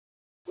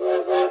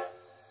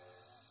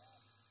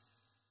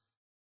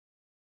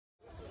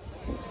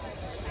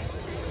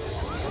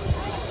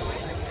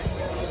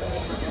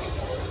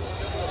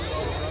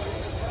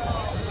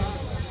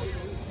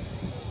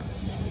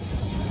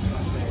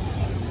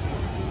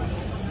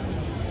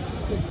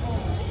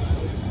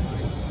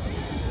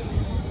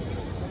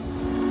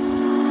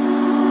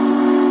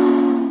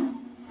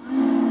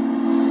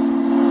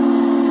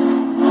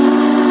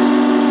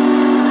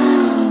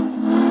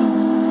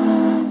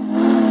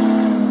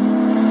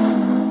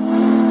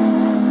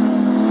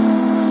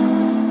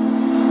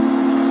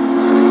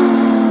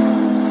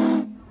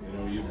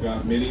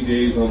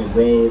days on the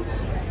road.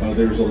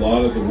 There's a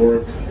lot of the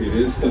work. It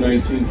is the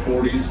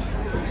 1940s.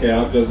 The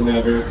cab doesn't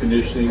have air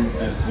conditioning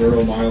at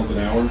 0 miles an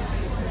hour,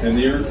 and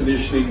the air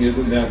conditioning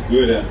isn't that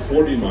good at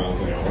 40 miles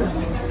an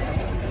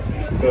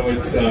hour. So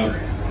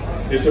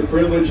it's a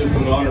privilege, it's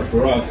an honor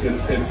for us.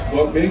 It's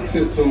what makes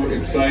it so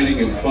exciting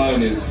and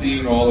fun is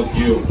seeing all of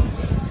you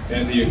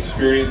and the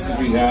experiences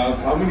we have.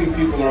 How many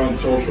people are on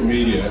social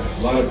media?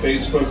 A lot of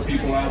Facebook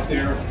people out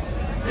there.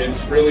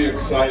 It's really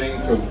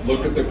exciting to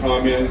look at the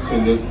comments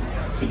and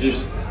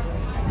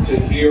to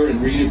hear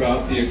and read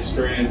about the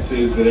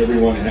experiences that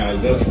everyone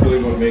has. That's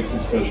really what makes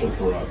it special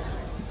for us.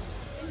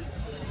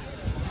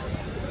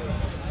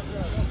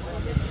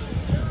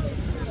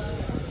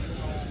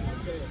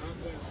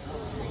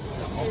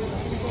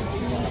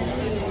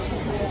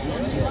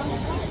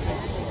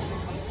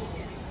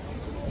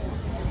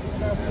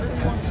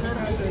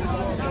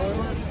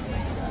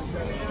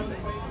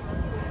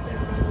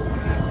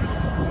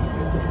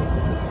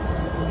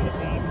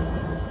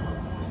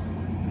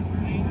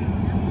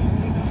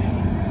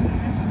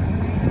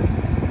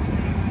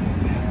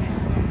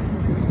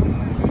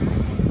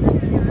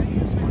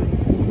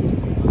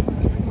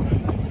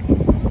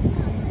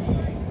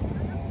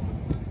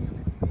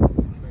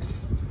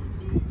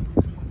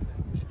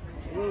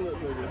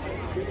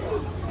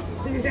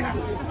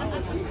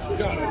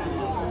 Got it.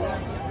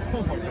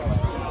 Oh my god.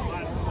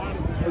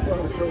 I thought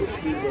it was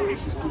Steve, but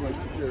it's just too much to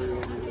carry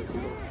over there.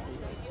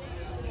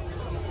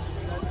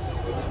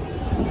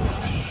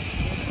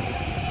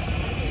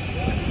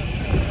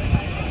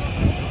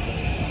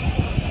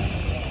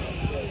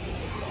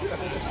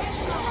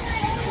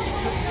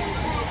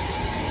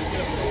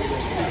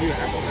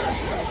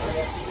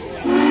 Yeah.